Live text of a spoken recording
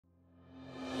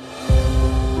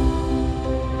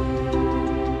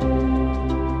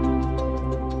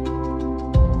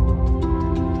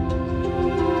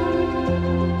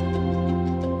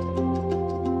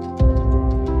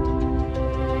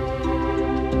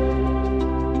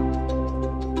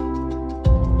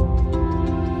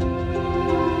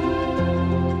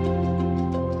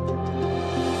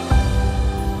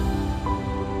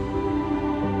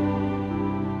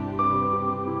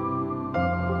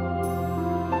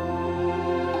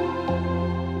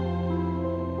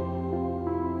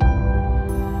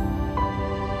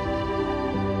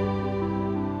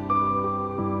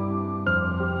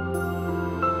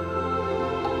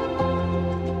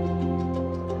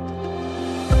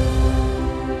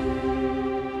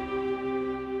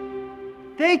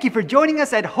Thank you for joining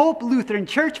us at Hope Lutheran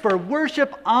Church for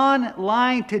worship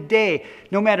online today.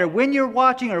 No matter when you're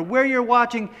watching or where you're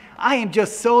watching, I am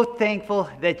just so thankful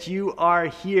that you are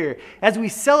here as we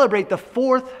celebrate the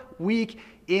fourth week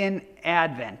in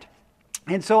Advent.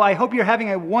 And so I hope you're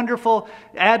having a wonderful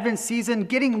Advent season,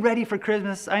 getting ready for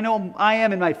Christmas. I know I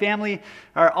am and my family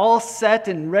are all set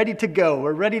and ready to go.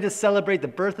 We're ready to celebrate the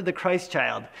birth of the Christ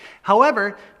child.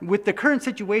 However, with the current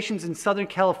situations in Southern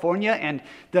California and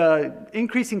the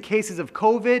increasing cases of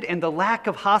COVID and the lack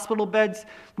of hospital beds,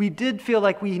 we did feel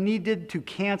like we needed to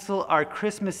cancel our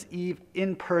Christmas Eve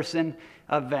in-person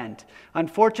event.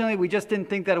 Unfortunately, we just didn't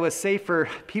think that it was safe for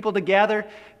people to gather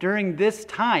during this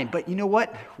time. But you know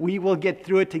what? We will get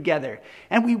through it together.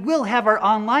 And we will have our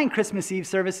online Christmas Eve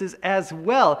services as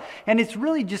well. And it's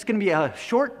really just going to be a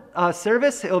short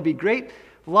service. It'll be great.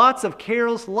 Lots of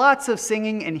carols, lots of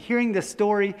singing, and hearing the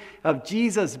story of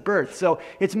Jesus' birth. So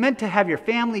it's meant to have your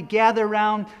family gather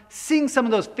around, sing some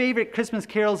of those favorite Christmas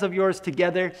carols of yours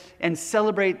together, and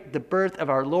celebrate the birth of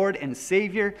our Lord and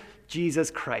Savior, Jesus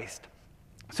Christ.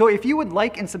 So if you would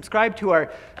like and subscribe to our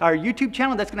YouTube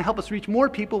channel, that's going to help us reach more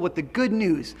people with the good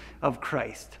news of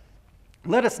Christ.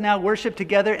 Let us now worship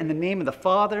together in the name of the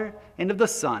Father, and of the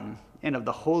Son, and of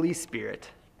the Holy Spirit.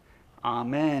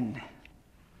 Amen.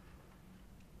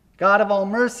 God of all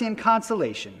mercy and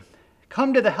consolation,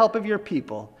 come to the help of your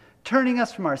people, turning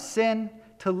us from our sin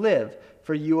to live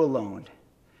for you alone.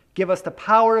 Give us the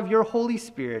power of your Holy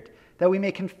Spirit that we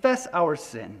may confess our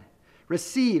sin,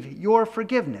 receive your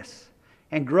forgiveness,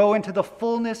 and grow into the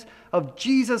fullness of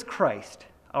Jesus Christ,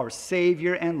 our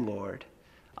Savior and Lord.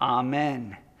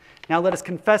 Amen. Now let us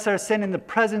confess our sin in the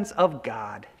presence of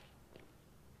God.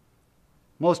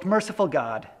 Most merciful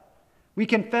God, we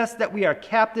confess that we are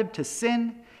captive to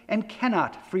sin and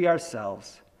cannot free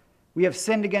ourselves. We have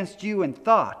sinned against you in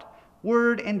thought,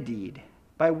 word, and deed,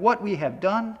 by what we have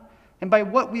done and by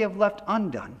what we have left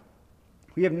undone.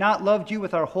 We have not loved you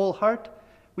with our whole heart.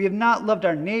 We have not loved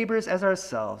our neighbors as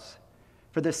ourselves.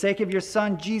 For the sake of your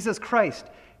Son, Jesus Christ,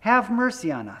 have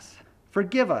mercy on us.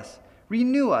 Forgive us,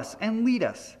 renew us, and lead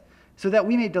us, so that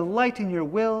we may delight in your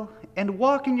will and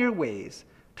walk in your ways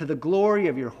to the glory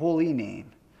of your holy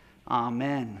name.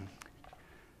 Amen.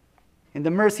 In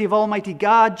the mercy of Almighty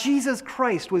God, Jesus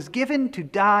Christ was given to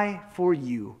die for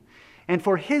you. And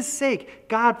for his sake,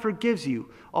 God forgives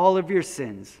you all of your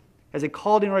sins. As a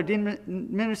called and ordained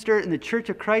minister in the Church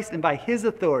of Christ, and by his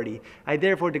authority, I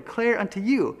therefore declare unto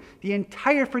you the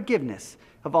entire forgiveness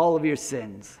of all of your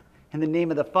sins. In the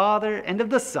name of the Father, and of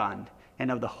the Son, and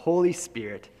of the Holy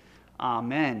Spirit.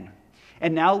 Amen.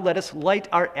 And now let us light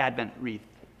our Advent wreath.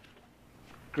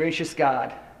 Gracious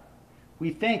God,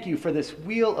 we thank you for this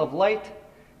wheel of light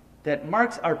that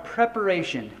marks our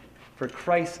preparation for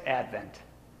Christ's Advent.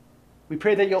 We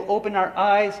pray that you'll open our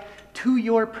eyes to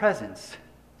your presence,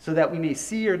 so that we may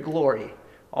see your glory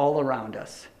all around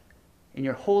us. In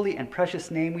your holy and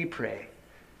precious name we pray.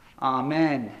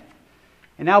 Amen.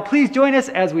 And now please join us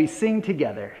as we sing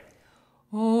together.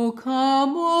 O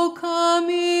come,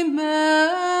 Emmanuel,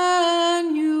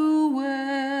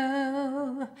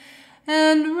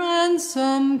 and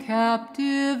ransom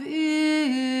captive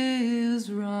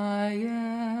Israel,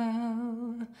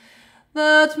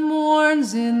 that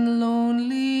mourns in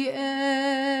lonely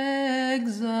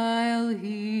exile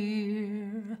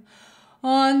here,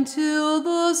 until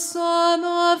the Son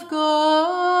of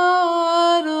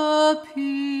God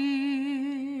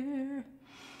appear.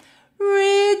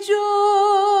 Rejoice,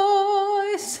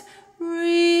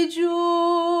 rejoice,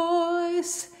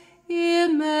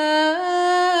 Emmanuel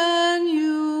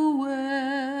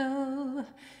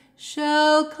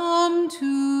shall come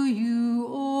to you,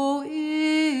 O Israel.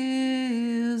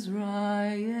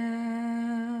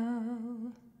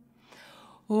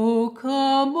 O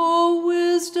come, O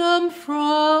wisdom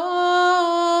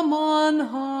from on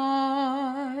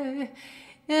high,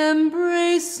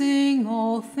 embracing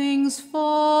all things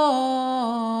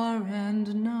far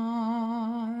and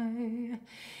nigh.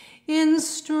 In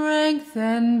strength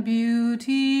and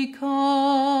beauty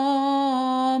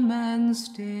come and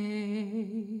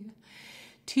stay.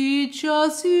 Teach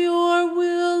us your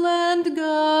will and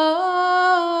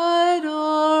guide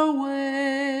our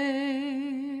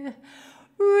way.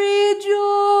 Rejoice,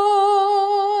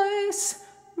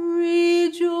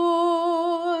 rejoice,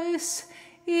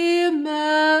 Emmanuel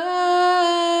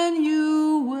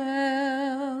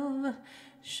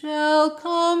shall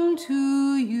come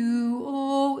to you,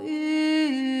 O Israel.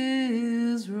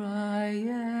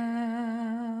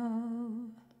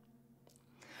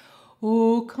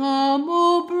 O come,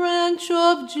 O branch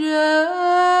of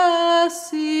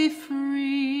Jesse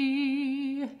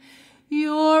free,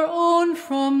 your own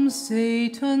from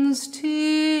Satan's tyranny.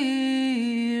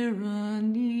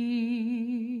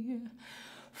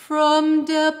 From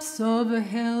depths of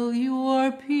hell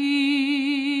your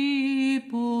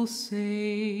people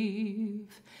save,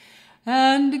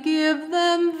 and give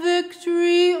them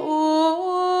victory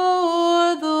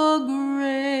o'er the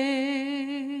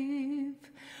grave.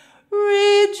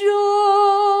 Rejoice,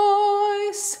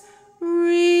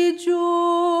 rejoice,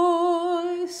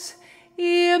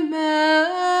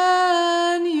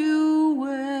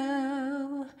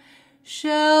 Emmanuel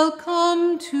shall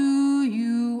come to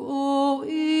you, O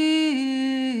Israel.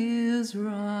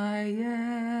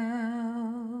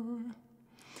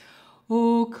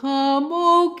 O come,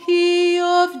 O Key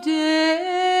of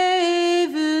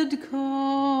David,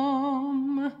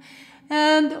 come,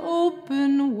 and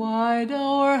open wide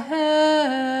our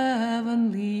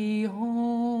heavenly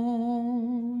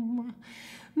home.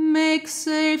 Make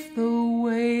safe the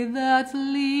way that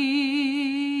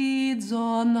leads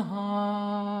on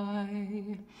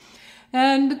high,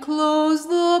 and close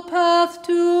the path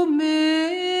to misery.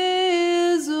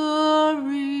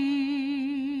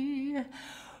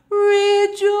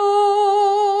 Rejoice,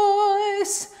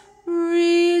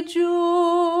 rejoice,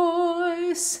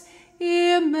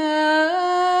 Emmanuel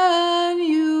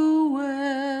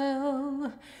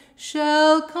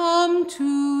shall come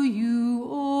to you,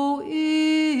 O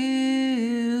Israel.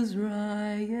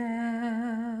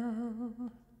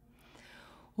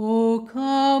 O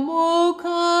come,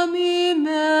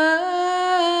 Emmanuel,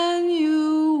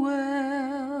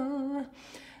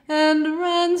 and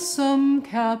ransom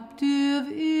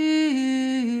captive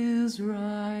Israel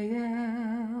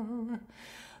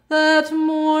that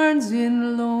mourns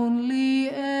in lonely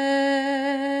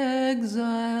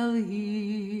exile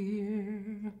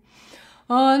here,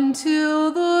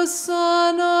 until the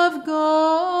Son of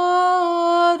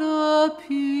God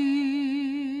appear.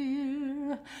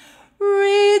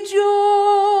 Rejoice,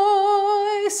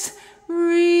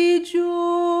 rejoice,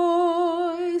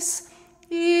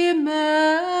 Emmanuel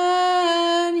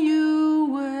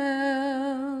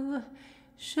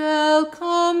shall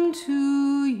come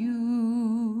to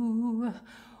you,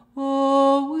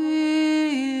 O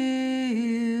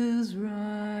Israel.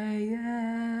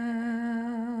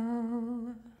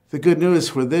 The good news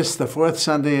for this, the fourth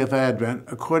Sunday of Advent,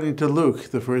 according to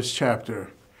Luke, the first chapter.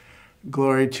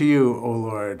 Glory to you, O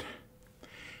Lord.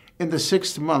 In the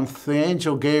 6th month, the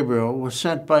angel Gabriel was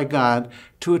sent by God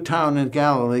to a town in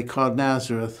Galilee called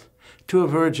Nazareth, to a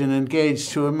virgin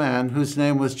engaged to a man whose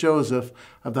name was Joseph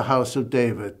of the house of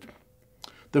David.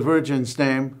 The virgin's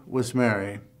name was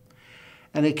Mary.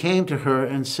 And he came to her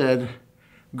and said,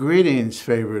 "Greetings,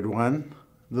 favored one,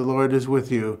 the Lord is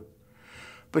with you."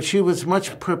 But she was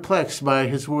much perplexed by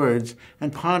his words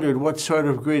and pondered what sort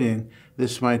of greeting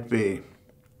this might be.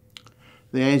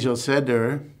 The angel said to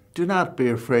her, "Do not be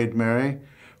afraid, Mary,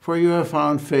 for you have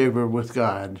found favor with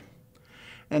God.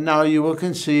 And now you will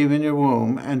conceive in your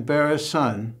womb and bear a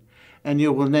son, and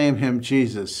you will name him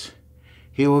Jesus.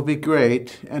 He will be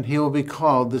great, and he will be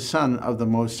called the Son of the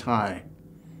Most High.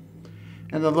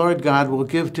 And the Lord God will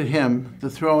give to him the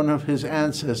throne of his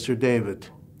ancestor David.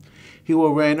 He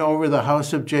will reign over the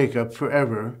house of Jacob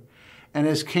forever, and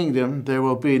his kingdom there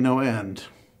will be no end."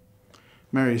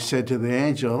 Mary said to the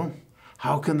angel,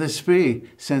 "How can this be,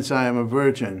 since I am a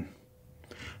virgin?"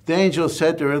 The angel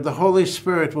said to her, "The Holy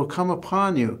Spirit will come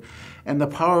upon you, and the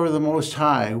power of the Most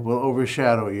High will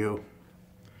overshadow you.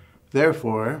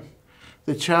 Therefore,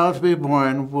 the child to be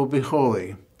born will be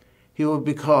holy. He will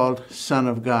be called Son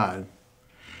of God.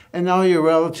 And now your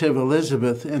relative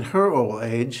Elizabeth, in her old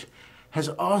age, has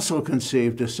also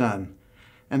conceived a son,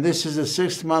 and this is the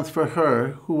 6th month for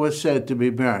her who was said to be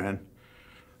barren,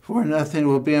 for nothing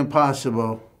will be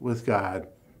impossible with God."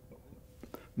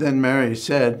 Then Mary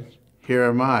said, "Here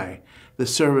am I, the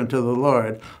servant of the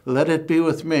Lord. Let it be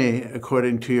with me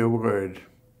according to your word."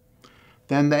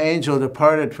 Then the angel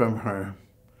departed from her.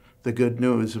 The good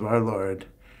news of our Lord.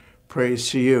 Praise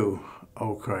to you,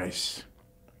 O Christ.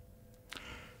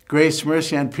 Grace,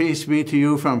 mercy, and peace be to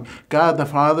you from God the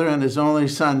Father and his only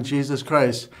Son, Jesus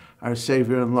Christ, our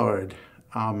Savior and Lord.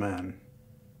 Amen.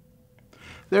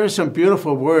 There are some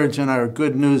beautiful words in our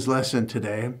good news lesson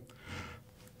today.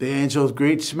 The angel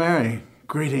greets Mary.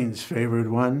 "Greetings, favored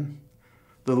one.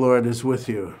 The Lord is with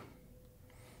you."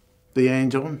 The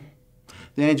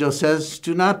angel says,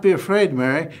 "Do not be afraid,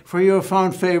 Mary, for you have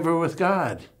found favor with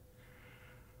God."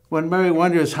 When Mary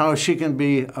wonders how she can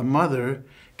be a mother,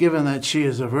 given that she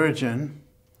is a virgin,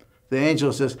 the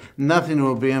angel says, "Nothing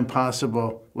will be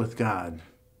impossible with God."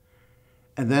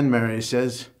 And then Mary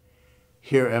says,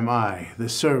 "Here am I, the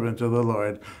servant of the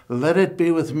Lord. Let it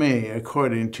be with me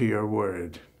according to your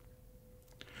word."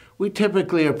 We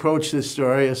typically approach this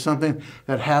story as something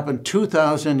that happened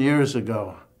 2,000 years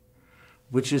ago,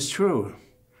 which is true.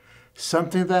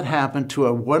 Something that happened to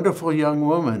a wonderful young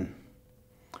woman,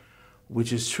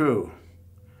 which is true.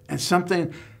 And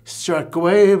something struck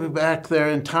way back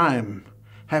there in time,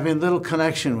 having little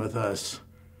connection with us,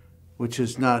 which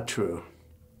is not true.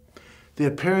 The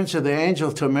appearance of the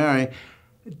angel to Mary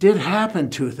did happen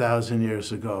 2,000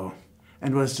 years ago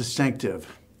and was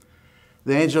distinctive.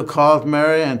 The angel called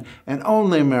Mary, and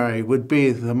only Mary would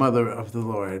be the mother of the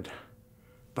Lord.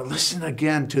 But listen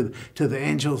again to the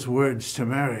angel's words to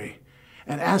Mary,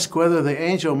 and ask whether the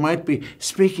angel might be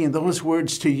speaking those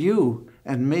words to you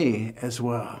and me as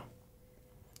well.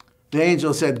 The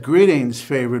angel said, "Greetings,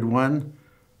 favored one,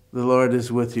 the Lord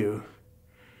is with you."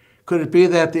 Could it be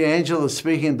that the angel is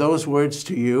speaking those words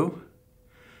to you?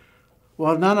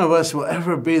 While none of us will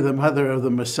ever be the mother of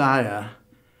the Messiah,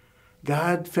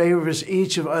 God favors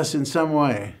each of us in some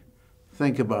way.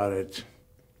 Think about it.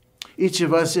 Each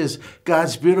of us is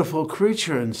God's beautiful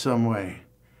creature in some way.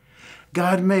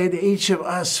 God made each of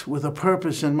us with a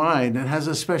purpose in mind and has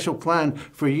a special plan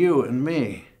for you and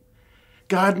me.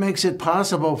 God makes it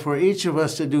possible for each of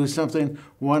us to do something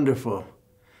wonderful,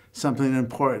 something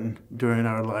important during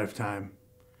our lifetime.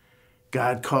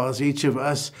 God calls each of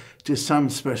us to some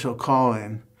special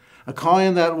calling, a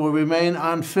calling that will remain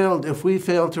unfilled if we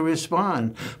fail to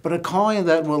respond, but a calling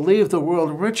that will leave the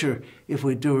world richer if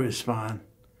we do respond.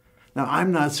 Now,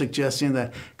 I'm not suggesting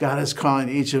that God is calling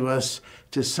each of us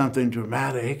to something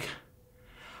dramatic.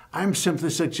 I'm simply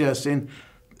suggesting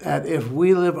that if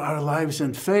we live our lives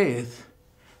in faith,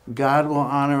 God will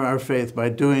honor our faith by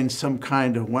doing some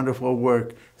kind of wonderful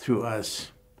work through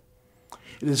us.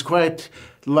 It is quite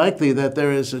likely that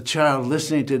there is a child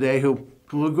listening today who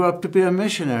will grow up to be a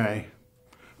missionary,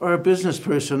 or a business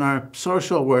person, or a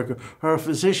social worker, or a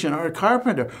physician, or a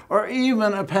carpenter, or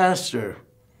even a pastor.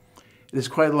 It is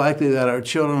quite likely that our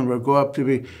children will grow up to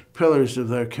be pillars of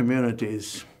their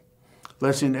communities,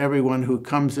 blessing everyone who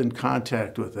comes in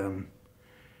contact with them.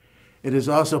 It is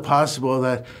also possible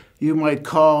that your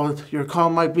call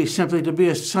might be simply to be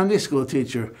a Sunday school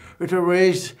teacher, or to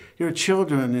raise your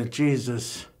children in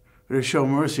Jesus, or to show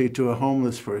mercy to a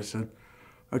homeless person,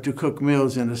 or to cook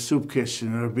meals in a soup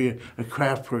kitchen, or be a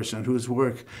craft person whose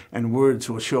work and words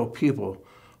will show people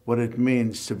what it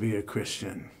means to be a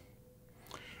Christian.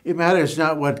 It matters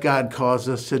not what God calls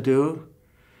us to do.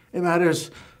 It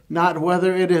matters not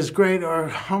whether it is great or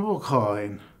humble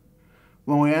calling.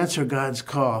 When we answer God's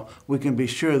call, we can be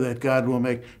sure that God will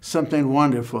make something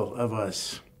wonderful of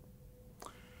us.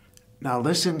 Now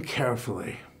listen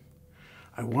carefully.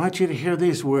 I want you to hear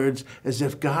these words as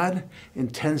if God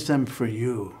intends them for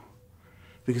you,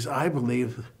 because I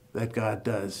believe that God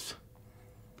does.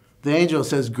 The angel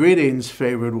says, "Greetings,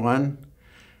 favored one."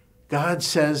 God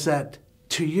says that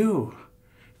to you.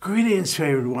 "Greetings,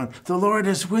 favored one. The Lord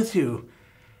is with you."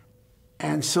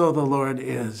 And so the Lord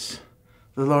is.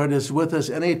 The Lord is with us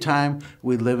anytime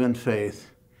we live in faith,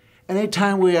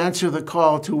 anytime we answer the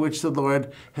call to which the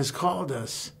Lord has called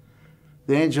us.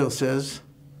 The angel says,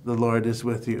 "The Lord is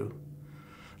with you."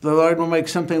 The Lord will make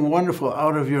something wonderful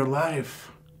out of your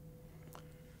life.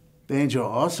 The angel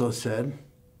also said,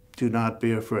 "Do not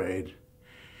be afraid."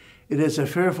 It is a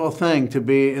fearful thing to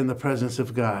be in the presence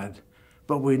of God,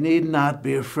 but we need not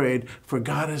be afraid, for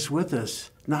God is with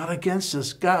us, not against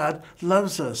us. God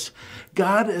loves us.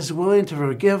 God is willing to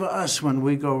forgive us when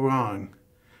we go wrong.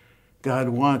 God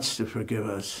wants to forgive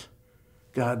us.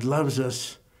 God loves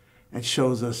us and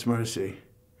shows us mercy.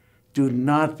 Do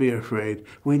not be afraid.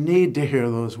 We need to hear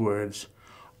those words.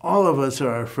 All of us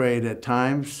are afraid at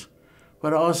times,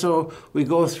 but also we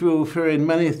go through fearing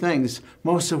many things,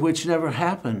 most of which never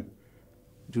happen.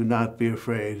 Do not be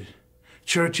afraid.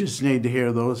 Churches need to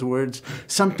hear those words.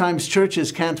 Sometimes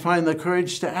churches can't find the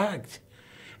courage to act.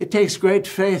 It takes great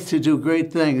faith to do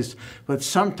great things, but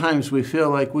sometimes we feel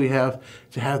like we have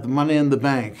to have the money in the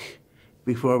bank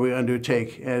before we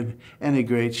undertake any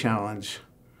great challenge.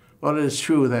 Well, it is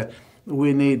true that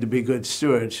we need to be good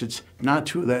stewards. It's not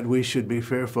true that we should be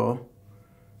fearful.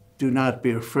 Do not be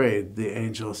afraid, the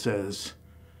angel says.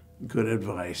 Good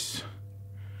advice.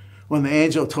 When the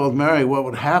angel told Mary what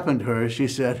would happen to her, she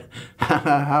said,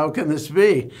 "How can this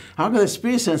be? How can this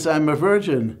be since I'm a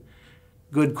virgin?"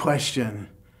 Good question.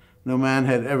 No man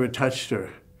had ever touched her.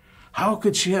 How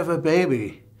could she have a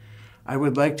baby? I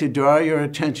would like to draw your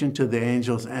attention to the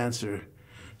angel's answer,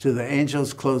 to the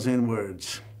angel's closing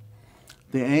words.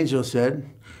 The angel said,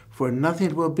 "For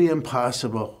nothing will be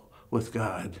impossible with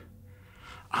God."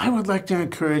 I would like to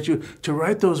encourage you to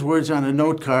write those words on a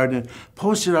note card and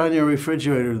post it on your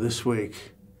refrigerator this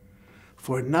week.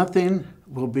 For nothing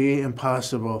will be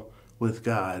impossible with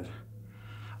God.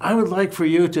 I would like for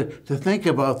you to think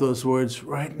about those words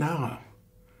right now.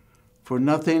 For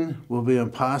nothing will be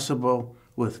impossible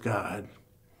with God.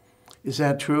 Is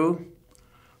that true?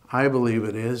 I believe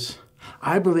it is.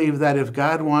 I believe that if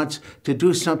God wants to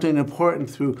do something important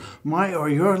through my or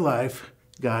your life,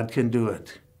 God can do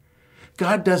it.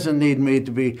 God doesn't need me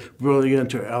to be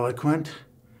brilliant or eloquent.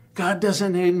 God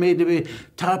doesn't need me to be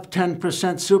top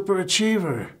 10% super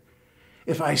achiever.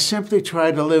 If I simply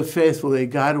try to live faithfully,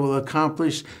 God will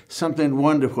accomplish something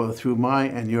wonderful through my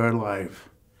and your life.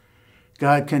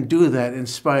 God can do that in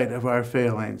spite of our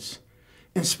failings,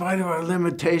 in spite of our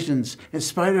limitations, in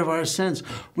spite of our sins.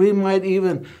 We might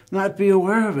even not be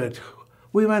aware of it.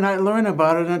 We might not learn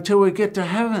about it until we get to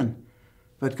heaven.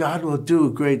 But God will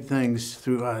do great things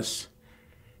through us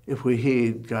if we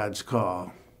heed God's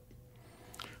call.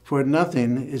 For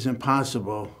nothing is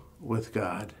impossible with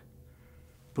God.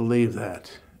 Believe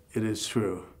that. It is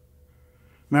true.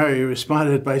 Mary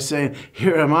responded by saying,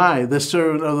 "Here am I, the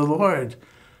servant of the Lord.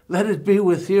 Let it be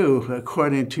with you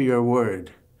according to your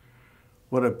word."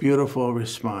 What a beautiful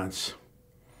response.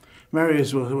 Mary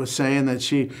was saying that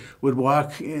she would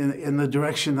walk in the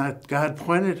direction that God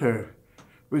pointed her,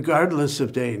 regardless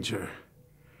of danger,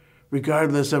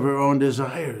 regardless of her own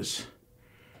desires.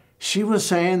 She was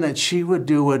saying that she would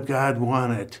do what God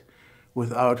wanted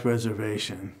without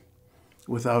reservation,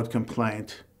 without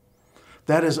complaint.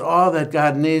 That is all that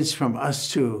God needs from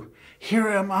us too. Here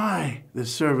am I, the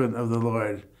servant of the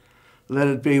Lord. Let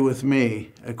it be with me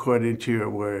according to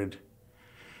your word.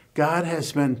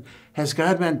 Has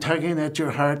God been tugging at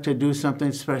your heart to do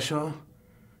something special?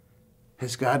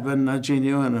 Has God been nudging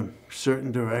you in a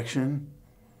certain direction?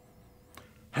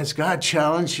 Has God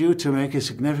challenged you to make a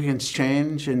significant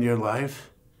change in your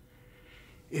life?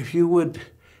 If you want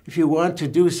to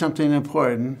do something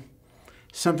important,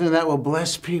 something that will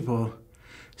bless people,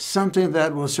 something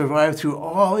that will survive through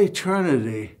all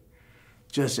eternity,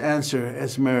 just answer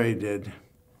as Mary did.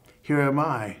 Here am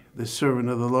I, the servant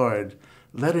of the Lord.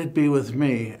 Let it be with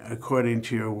me according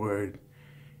to your word.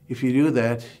 If you do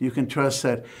that, you can trust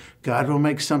that God will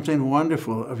make something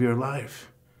wonderful of your life.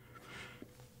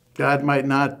 God might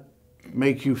not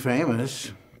make you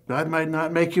famous. God might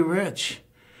not make you rich.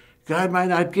 God might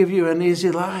not give you an easy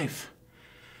life.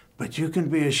 But you can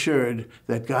be assured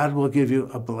that God will give you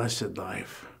a blessed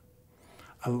life,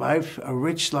 a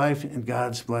rich life in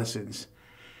God's blessings,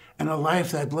 and a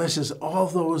life that blesses all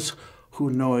those who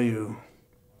know you.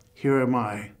 Here am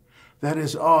I. That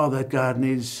is all that God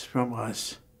needs from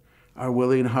us. Our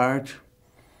willing heart,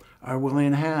 our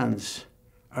willing hands,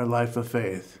 our life of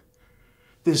faith.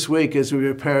 This week, as we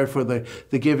prepare for the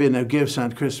giving of gifts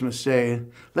on Christmas Day,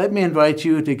 let me invite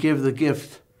you to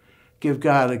give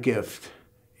God a gift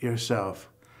yourself.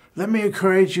 Let me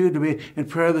encourage you to be in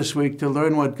prayer this week to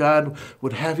learn what God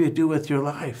would have you do with your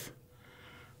life.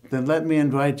 Then let me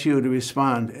invite you to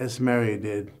respond as Mary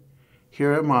did.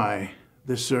 Here am I,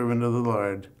 the servant of the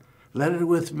Lord. Let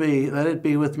it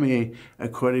be with me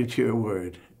according to your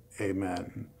word.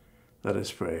 Amen. Let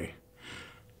us pray.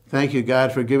 Thank you,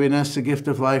 God, for giving us the gift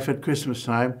of life at Christmas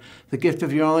time, the gift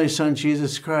of your only Son,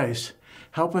 Jesus Christ.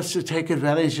 Help us to take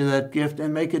advantage of that gift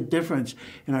and make a difference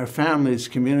in our families,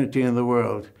 community, and the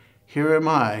world. Here am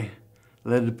I.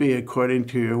 Let it be according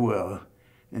to your will.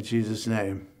 In Jesus'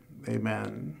 name,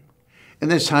 amen. In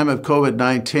this time of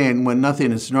COVID-19, when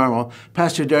nothing is normal,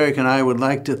 Pastor Derek and I would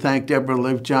like to thank Deborah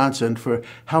Liv Johnson for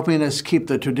helping us keep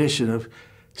the tradition of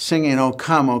singing O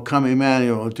Come,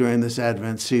 Emmanuel during this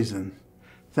Advent season.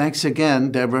 Thanks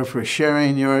again, Deborah, for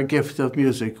sharing your gift of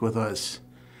music with us.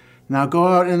 Now go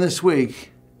out in this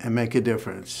week and make a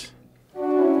difference.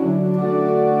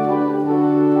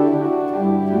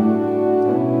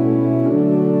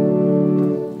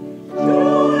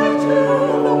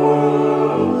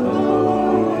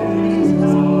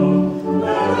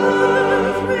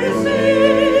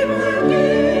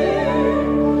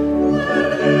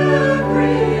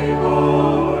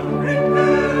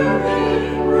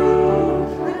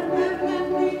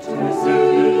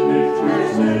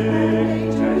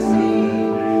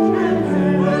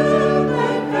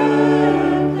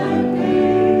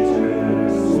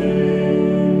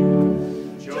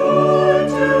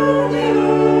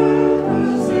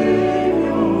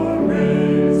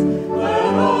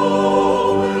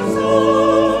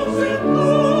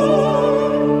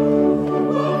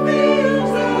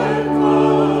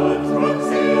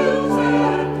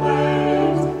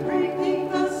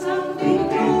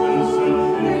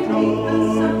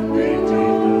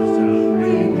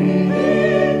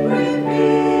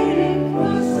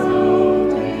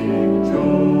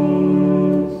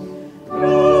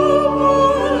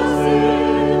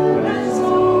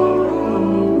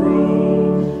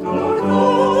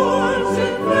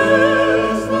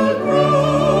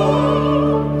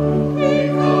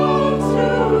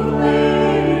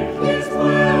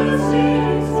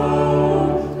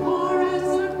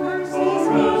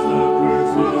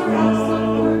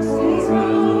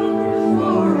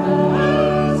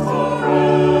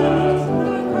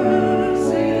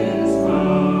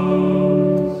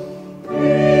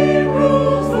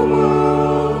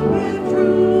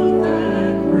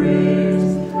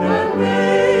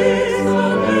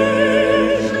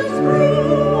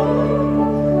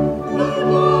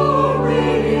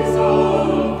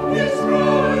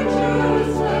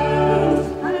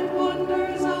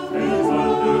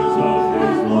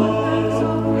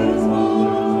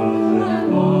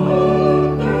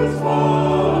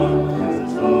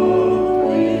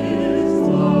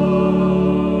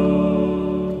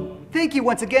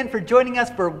 once again for joining us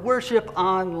for Worship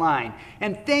Online.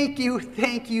 And thank you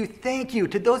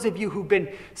to those of you who've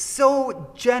been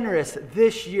so generous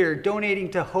this year donating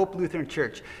to Hope Lutheran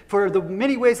Church, for the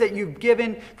many ways that you've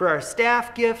given, for our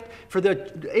staff gift, for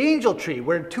the Angel Tree,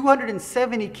 where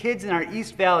 270 kids in our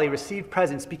East Valley received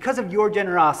presents because of your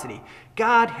generosity.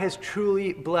 God has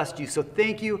truly blessed you, so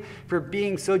thank you for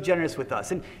being so generous with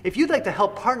us. And if you'd like to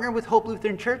help partner with Hope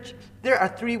Lutheran Church, there are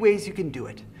 3 ways you can do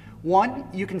it. 1,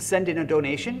 you can send in a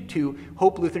donation to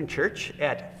Hope Lutheran Church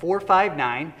at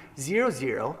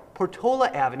 45900 Portola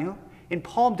Avenue in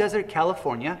Palm Desert,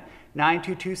 California,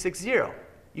 92260.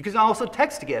 You can also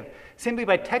text to give simply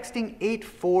by texting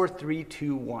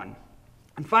 84321.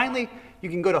 And finally, you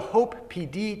can go to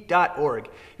hopepd.org.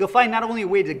 You'll find not only a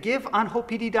way to give on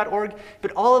hopepd.org,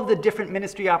 but all of the different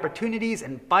ministry opportunities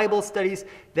and Bible studies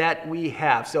that we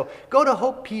have. So go to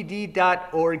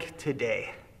hopepd.org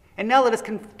today. And now let us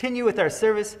continue with our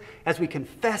service as we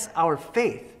confess our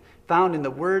faith found in the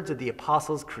words of the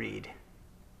Apostles' Creed.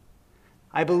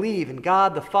 I believe in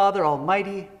God the Father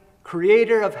Almighty,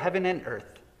 creator of heaven and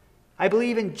earth. I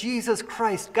believe in Jesus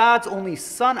Christ, God's only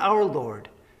Son, our Lord,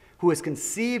 who was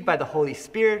conceived by the Holy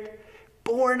Spirit,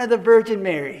 born of the Virgin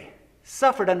Mary,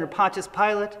 suffered under Pontius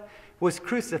Pilate, was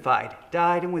crucified,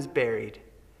 died, and was buried.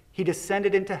 He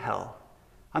descended into hell.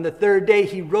 On the 3rd day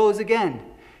he rose again.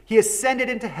 He ascended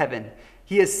into heaven.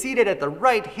 He is seated at the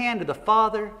right hand of the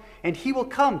Father, and he will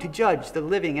come to judge the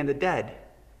living and the dead.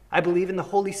 I believe in the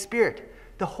Holy Spirit,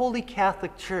 the Holy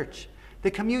Catholic Church,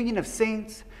 the communion of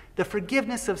saints, the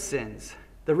forgiveness of sins,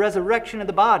 the resurrection of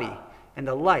the body, and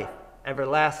the life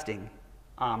everlasting.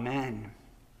 Amen.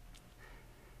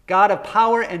 God of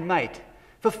power and might,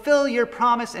 fulfill your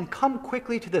promise and come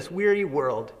quickly to this weary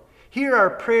world. Hear our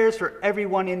prayers for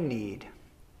everyone in need.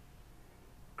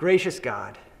 Gracious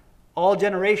God, all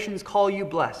generations call you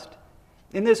blessed.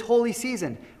 In this holy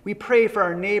season, we pray for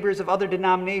our neighbors of other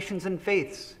denominations and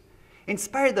faiths.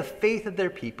 Inspire the faith of their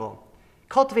people.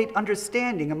 Cultivate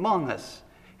understanding among us,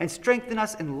 and strengthen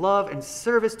us in love and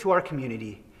service to our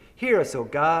community. Hear us, O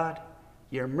God.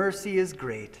 Your mercy is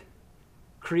great.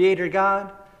 Creator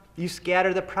God, you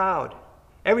scatter the proud.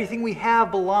 Everything we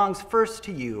have belongs first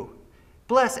to you.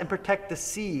 Bless and protect the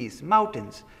seas,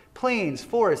 mountains, plains,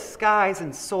 forests, skies,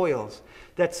 and soils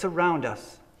that surround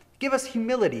us. Give us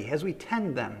humility as we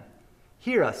tend them.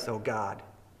 Hear us, O God.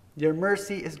 Your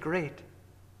mercy is great.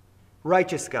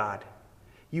 Righteous God,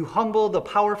 you humble the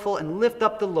powerful and lift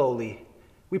up the lowly.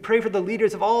 We pray for the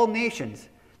leaders of all nations,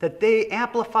 that they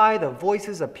amplify the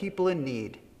voices of people in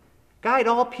need. Guide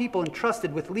all people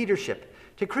entrusted with leadership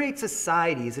to create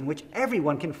societies in which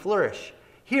everyone can flourish.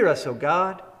 Hear us, O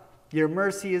God. Your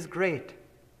mercy is great.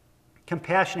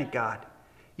 Compassionate God,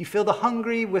 you fill the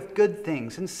hungry with good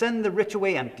things and send the rich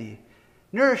away empty.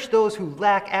 Nourish those who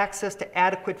lack access to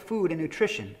adequate food and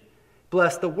nutrition.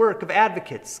 Bless the work of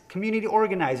advocates, community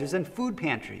organizers, and food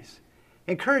pantries.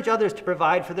 Encourage others to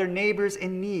provide for their neighbors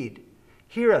in need.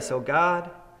 Hear us, O God.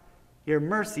 Your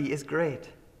mercy is great.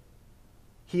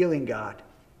 Healing God,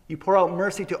 you pour out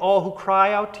mercy to all who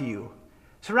cry out to you.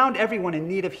 Surround everyone in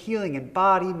need of healing in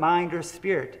body, mind, or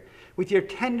spirit with your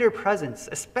tender presence.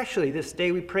 Especially this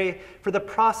day we pray for the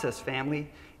Process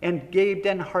family and Gabe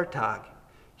Den Hartog.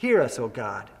 Hear us, O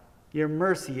God. Your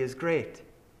mercy is great.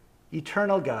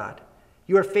 Eternal God,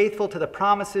 you are faithful to the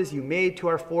promises you made to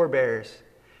our forebears.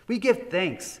 We give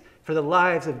thanks for the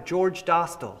lives of George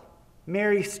Dostal,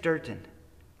 Mary Sturton,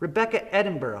 Rebecca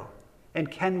Edinburgh, and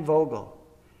Ken Vogel.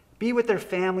 Be with their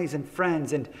families and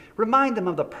friends and remind them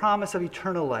of the promise of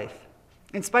eternal life.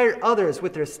 Inspire others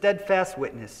with their steadfast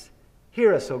witness.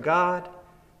 Hear us, O God.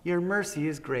 Your mercy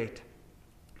is great.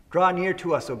 Draw near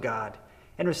to us, O God,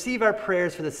 and receive our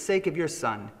prayers for the sake of your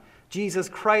Son, Jesus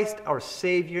Christ, our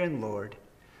Savior and Lord.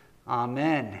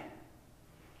 Amen.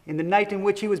 In the night in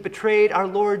which he was betrayed, our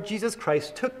Lord Jesus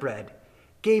Christ took bread,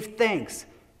 gave thanks,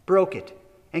 broke it,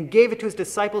 and gave it to his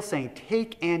disciples, saying,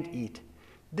 "Take and eat.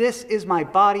 This is my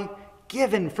body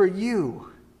given for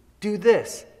you. Do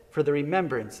this for the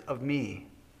remembrance of me."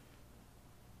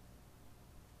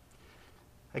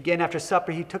 Again, after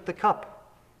supper, he took the cup,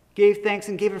 gave thanks,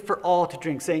 and gave it for all to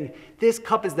drink, saying, "This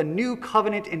cup is the new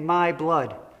covenant in my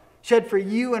blood, shed for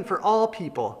you and for all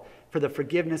people for the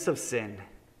forgiveness of sin.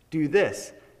 Do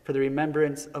this for the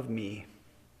remembrance of me."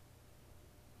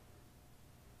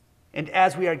 And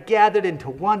as we are gathered into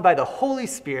one by the Holy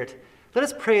Spirit, let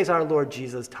us pray as our Lord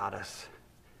Jesus taught us.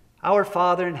 Our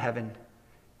Father in heaven,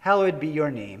 hallowed be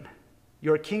your name.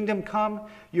 Your kingdom come,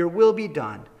 your will be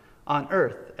done, on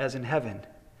earth as in heaven.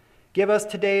 Give us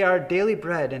today our daily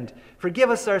bread, and forgive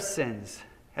us our sins,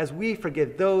 as we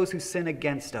forgive those who sin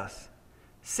against us.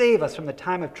 Save us from the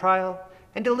time of trial,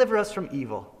 and deliver us from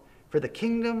evil. For the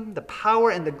kingdom, the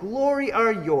power, and the glory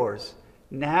are yours,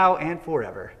 now and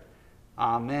forever.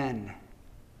 Amen.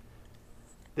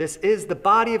 This is the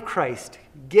body of Christ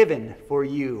given for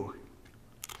you.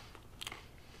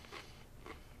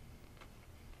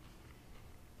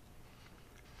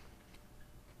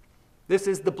 This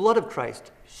is the blood of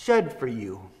Christ shed for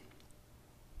you.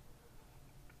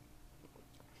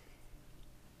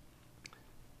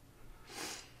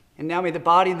 And now may the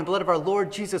body and the blood of our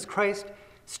Lord Jesus Christ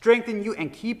strengthen you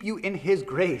and keep you in his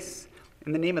grace.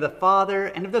 In the name of the Father,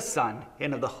 and of the Son,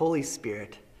 and of the Holy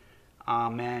Spirit.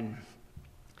 Amen.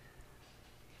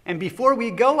 And before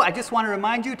we go, I just want to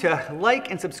remind you to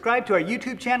like and subscribe to our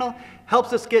YouTube channel.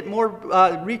 Helps us get more,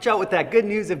 reach out with that good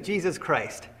news of Jesus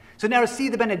Christ. So now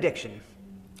receive the benediction.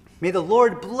 May the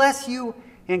Lord bless you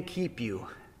and keep you.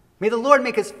 May the Lord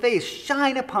make his face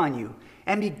shine upon you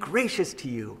and be gracious to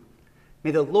you.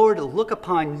 May the Lord look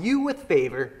upon you with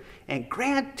favor and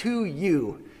grant to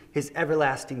you his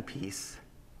everlasting peace.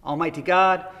 Almighty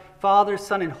God, Father,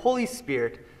 Son, and Holy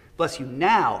Spirit, bless you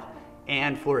now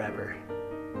and forever.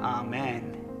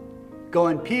 Amen. Go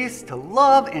in peace to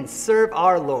love and serve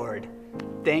our Lord.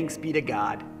 Thanks be to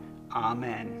God.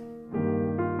 Amen.